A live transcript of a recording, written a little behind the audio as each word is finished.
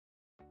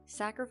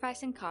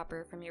Sacrificing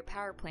copper from your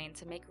power plane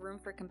to make room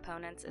for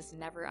components is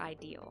never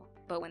ideal,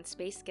 but when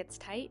space gets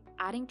tight,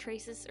 adding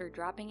traces or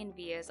dropping in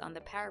vias on the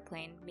power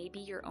plane may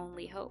be your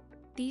only hope.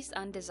 These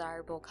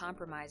undesirable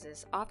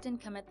compromises often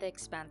come at the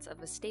expense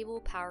of a stable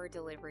power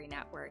delivery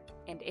network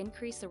and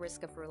increase the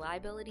risk of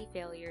reliability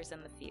failures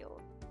in the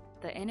field.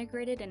 The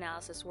integrated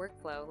analysis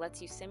workflow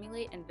lets you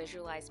simulate and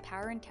visualize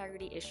power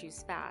integrity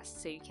issues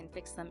fast so you can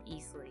fix them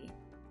easily.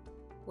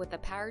 With a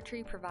power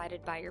tree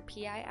provided by your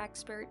PI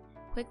expert,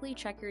 quickly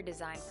check your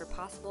design for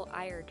possible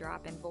IR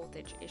drop and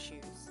voltage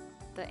issues.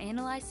 The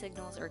analyzed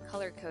signals are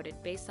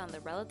color-coded based on the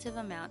relative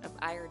amount of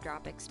IR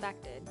drop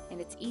expected, and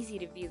it's easy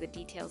to view the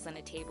details in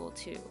a table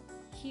too.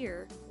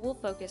 Here, we'll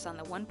focus on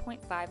the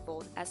 1.5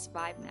 volt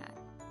S5 net.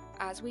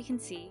 As we can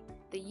see,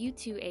 the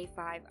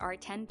U2A5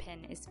 R10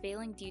 pin is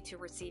failing due to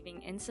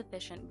receiving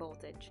insufficient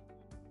voltage.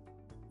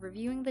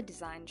 Reviewing the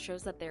design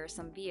shows that there are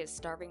some vias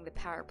starving the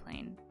power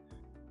plane.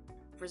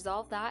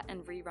 Resolve that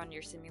and rerun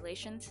your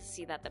simulations to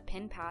see that the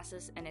pin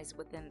passes and is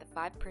within the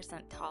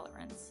 5%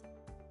 tolerance.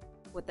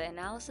 With the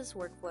analysis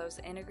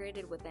workflows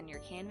integrated within your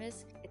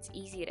canvas, it's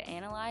easy to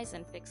analyze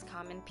and fix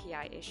common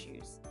PI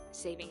issues,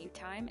 saving you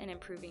time and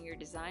improving your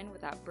design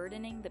without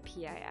burdening the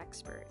PI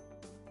expert.